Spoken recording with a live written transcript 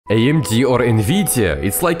AMD or NVIDIA,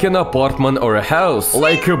 it's like an apartment or a house,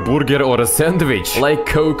 like a burger or a sandwich, like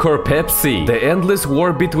Coke or Pepsi. The endless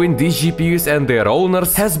war between these GPUs and their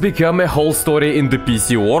owners has become a whole story in the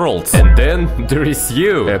PC world. And then there is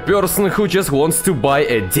you, a person who just wants to buy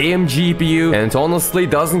a damn GPU and honestly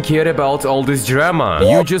doesn't care about all this drama.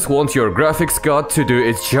 You just want your graphics card to do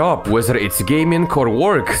its job, whether it's gaming or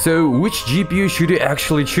work. So which GPU should you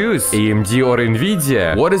actually choose? AMD or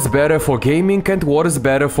NVIDIA? What is better for gaming and what is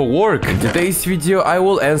better for work? In today's video, I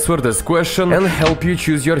will answer this question and help you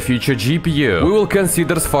choose your future GPU. We will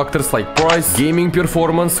consider factors like price, gaming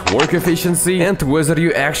performance, work efficiency, and whether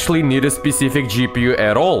you actually need a specific GPU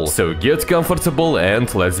at all. So get comfortable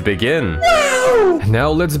and let's begin. Now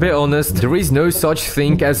let's be honest, there is no such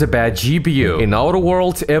thing as a bad GPU. In our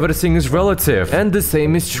world, everything is relative, and the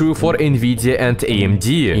same is true for NVIDIA and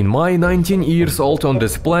AMD. In my 19 years old on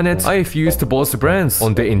this planet, I've used both brands.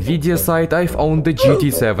 On the NVIDIA side, I've owned the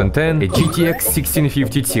GT710, a GTX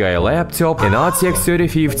 1650 Ti laptop, an RTX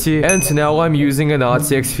 3050, and now I'm using an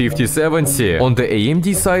RTX 5070. On the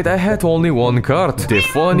AMD side, I had only one card, the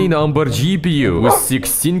funny number GPU, with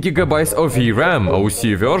 16GB of VRAM,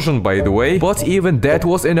 OC version by the way, but even that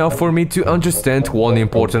was enough for me to understand one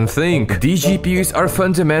important thing. These GPUs are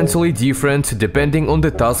fundamentally different depending on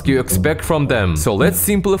the task you expect from them. So let's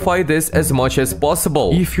simplify this as much as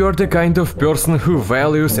possible. If you're the kind of person who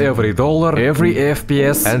values every dollar, every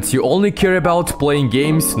FPS, and you only care about playing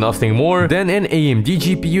games, nothing more, then an AMD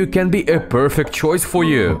GPU can be a perfect choice for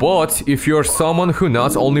you. But if you're someone who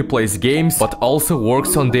not only plays games, but also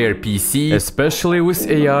works on their PC, especially with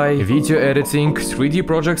AI, video editing, 3D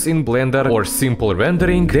projects in Blender, or simple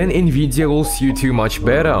rendering, then NVIDIA will suit you much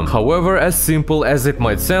better. However, as simple as it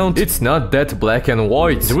might sound, it's not that black and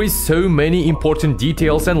white. There is so many important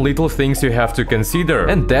details and little things you have to consider,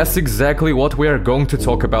 and that's exactly what we are going to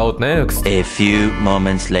talk about next. A few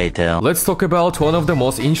moments later. Let's talk about one of the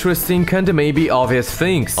most interesting and maybe obvious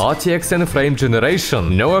things, RTX and frame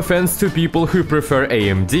generation. No offense to people who prefer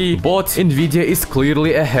AMD, but NVIDIA is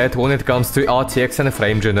clearly ahead when it comes to RTX and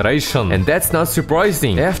frame generation, and that's not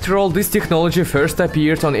surprising. After all, this technology first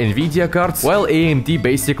appeared on NVIDIA cards, while AMD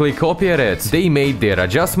basically copied it. They made their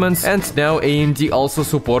adjustments, and now AMD also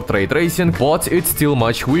support ray tracing, but it's still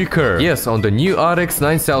much weaker. Yes, on the new RX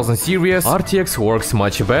 9000 series, RTX works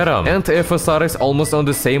much better, and FSR is almost on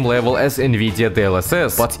the same level as NVIDIA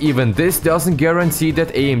DLSS, but even this doesn't guarantee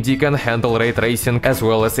that AMD can handle ray tracing as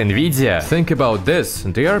well as NVIDIA. Think about this,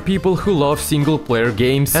 there are people who love single-player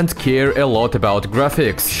games and care a lot about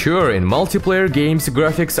graphics. Sure, in multiplayer games,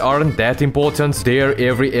 graphics aren't that important, there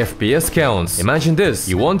every FPS counts. Imagine this,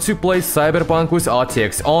 you want to play Cyberpunk with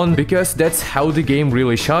RTX on because that's how the game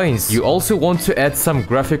really shines. You also want to add some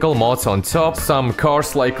graphical mods on top, some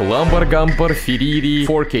cars like Lamborghini, Ferrari,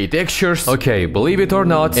 4K textures. Okay, believe it or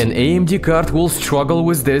not, an AMD card will struggle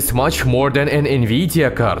with this much more than an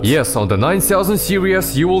NVIDIA card. Yes, on the 9000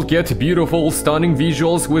 series you will get beautiful, stunning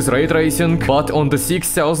visuals with ray tracing, but on the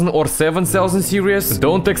 6000 or 7000 series,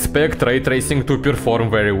 don't expect ray tracing to perform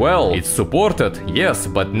very well. It's supported, yes,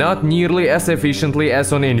 but not nearly as efficiently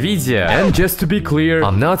as on NVIDIA. And just to be clear,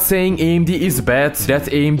 I'm not saying AMD is bad, that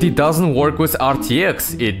AMD doesn't work with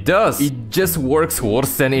RTX. It does. It just works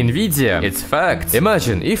worse than NVIDIA. It's fact.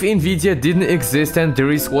 Imagine if NVIDIA didn't exist and there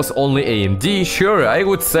was only AMD, sure, I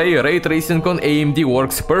would say ray tracing on AMD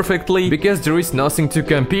works perfectly because there is nothing to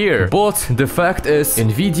compare. But the fact is,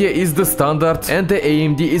 NVIDIA is the standard and the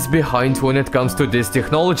AMD is behind when it comes to these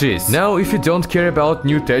technologies. Now, if you don't care about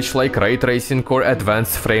new tech like ray tracing or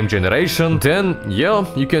advanced frame generation, then yeah,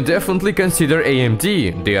 you can definitely consider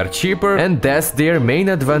AMD. They are cheaper and that's their main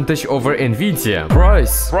advantage over NVIDIA.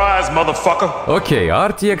 Price, motherfucker! Okay,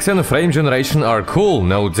 RTX and frame generation are cool,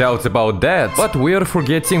 no doubt about that, but we're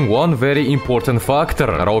forgetting one very important factor,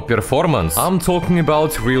 raw performance. I'm talking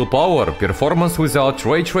about real power, performance without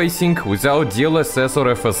ray tracing, without DLSS or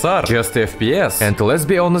FSR, just FPS. And let's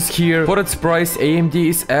be honest here, for its price, AMD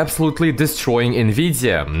is absolutely destroying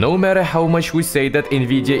NVIDIA. No matter how much we say that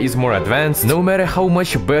NVIDIA is more advanced, no matter how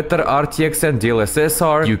much better RTX and DLSS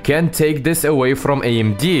are, you can't take this away from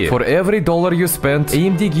AMD. For every dollar you spend,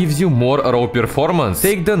 AMD gives you more raw performance.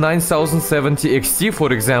 Take the 9070 XT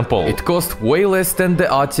for example. It costs way less than the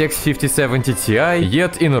RTX 5070 Ti,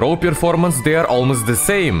 yet in raw performance they are almost the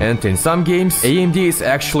same. And in some games, AMD is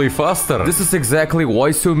actually faster. This is exactly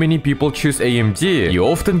why so many people choose AMD. You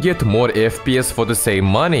often get more FPS for the same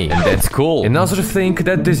money, and that's cool. Another thing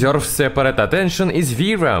that deserves separate attention is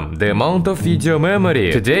VRAM, the amount of video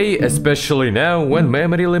memory. Today, especially now, when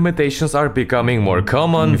memory limitations are becoming more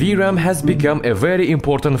common, VRAM has become a very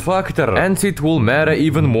important factor, and it will matter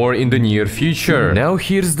even more in the near future. Now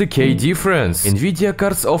here's the key difference. performance. NVIDIA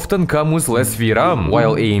cards often come with less VRAM,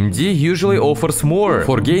 while AMD usually offers more.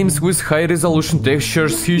 For games with high-resolution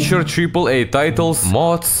textures, future AAA titles,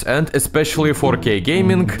 mods, and especially 4K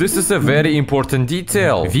gaming, this is a very important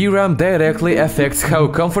detail. VRAM directly affects how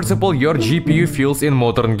comfortable your GPU feels in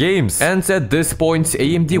modern games, and at this point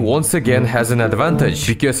AMD once again has an advantage,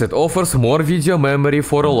 because it offers more video memory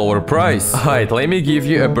for a lower price. Alright, let me give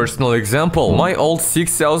you a personal example. My old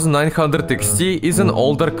 6900 XT is an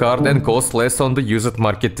older card and costs less on the used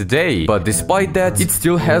market today, but despite that, it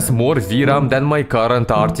still has more VRAM than my current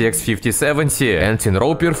RTX 5070, and in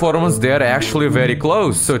raw performance they are actually very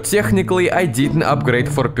close, so technically I didn't upgrade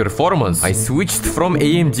for performance. I switched from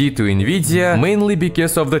AMD to NVIDIA mainly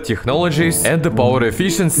because of the technologies and the power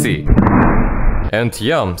efficiency. And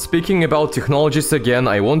yeah, speaking about technologies again,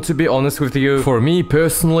 I want to be honest with you. For me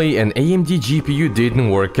personally, an AMD GPU didn't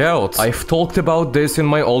work out. I've talked about this in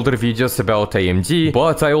my older videos about AMD,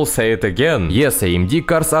 but I will say it again. Yes, AMD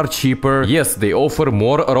cards are cheaper, yes, they offer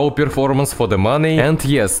more raw performance for the money, and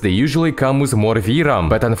yes, they usually come with more VRAM,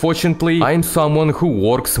 but unfortunately, I'm someone who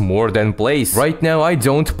works more than plays. Right now, I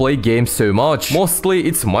don't play games so much. Mostly,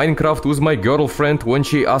 it's Minecraft with my girlfriend when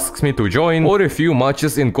she asks me to join, or a few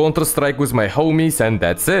matches in Counter-Strike with my homies, and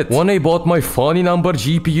that's it. When I bought my funny number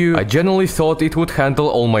GPU, I generally thought it would handle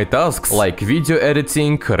all my tasks, like video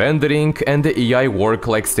editing, rendering, and the AI work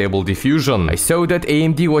like Stable Diffusion. I saw that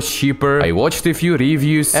AMD was cheaper, I watched a few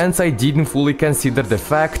reviews, and I didn't fully consider the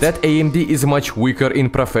fact that AMD is much weaker in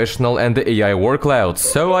professional and the AI workloads.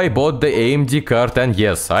 So I bought the AMD card, and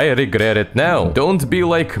yes, I regret it now. Don't be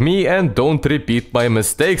like me and don't repeat my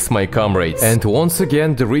mistakes, my comrades. And once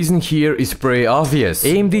again, the reason here is pretty obvious.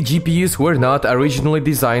 AMD GPUs were not originally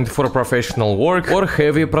designed for professional work or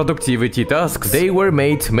heavy productivity tasks. They were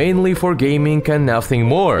made mainly for gaming and nothing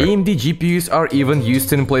more. AMD GPUs are even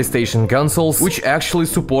used in PlayStation consoles, which actually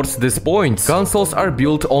supports this point. Consoles are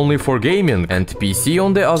built only for gaming, and PC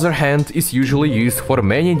on the other hand is usually used for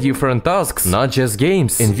many different tasks, not just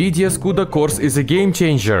games. NVIDIA's CUDA cores is a game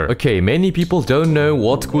changer. Okay, many people don't know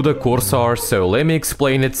what CUDA cores are, so let me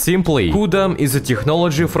explain it simply. CUDA is a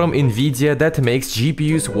technology from NVIDIA that makes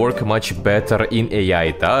GPUs work much better in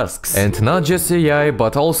AI tasks. And not just AI,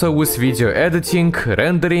 but also with video editing,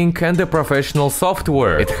 rendering, and the professional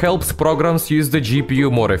software. It helps programs use the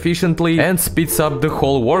GPU more efficiently and speeds up the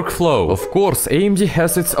whole workflow. Of course, AMD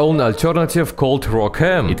has its own alternative called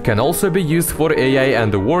ROCm. It can also be used for AI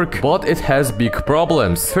and work, but it has big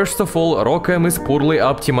problems. First of all, ROCm is poorly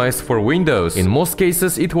optimized for Windows. In most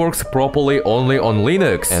cases, it works properly only on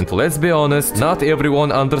Linux. And let's be honest, not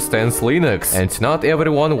everyone understands Linux, and not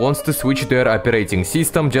everyone wants to switch their operating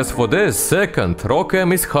system just for this. Second,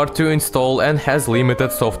 ROCm is hard to install and has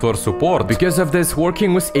limited software support. Because of this,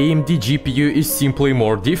 working with AMD GPU is simply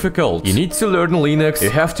more difficult. You need to learn Linux, you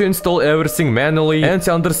have to install everything manually and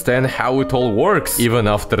understand how it all works. Even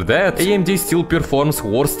after that, AMD still performs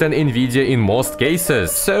worse than NVIDIA in most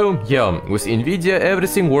cases. So yeah, with NVIDIA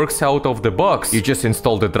everything works out of the box. You just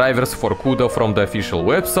install the drivers for CUDA from the official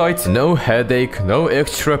website, no headache, no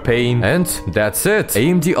extra pain, and that's it.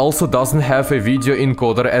 AMD also doesn't have a video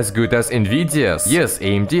encoder as good as NVIDIA's. Yes,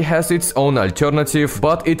 AMD has its own alternative,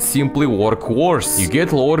 but it simply works worse. You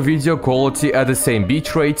get lower video quality at the same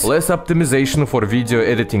bitrate, less optimization for video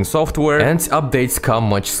editing software, and updates come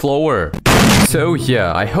much slower. So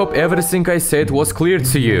yeah, I hope everything I said was clear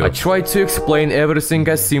to you. I tried to explain everything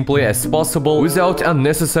as simply as possible, without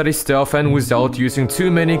unnecessary stuff and without using too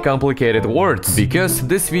many complicated words, because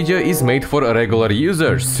this video is made for regular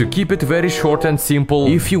users. So keep it very short and simple.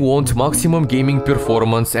 If you want maximum gaming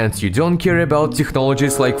performance and you don't care about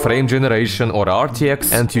technologies like frame generation or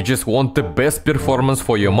RTX, and you just want the best performance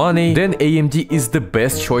for your money, then AMD is the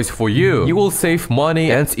best choice for you. You will save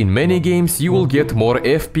money, and in many games you will get more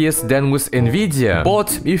FPS than with NVIDIA.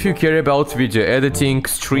 But if you care about video editing,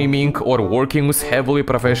 streaming, or working with heavily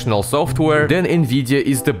professional software, then NVIDIA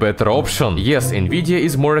is the better option. Yes, NVIDIA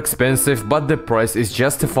is more expensive, but the price is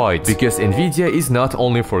justified, because NVIDIA is not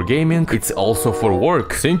only for gaming, it's also for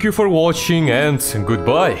work. Thank you for watching, and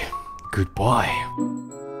goodbye. Goodbye.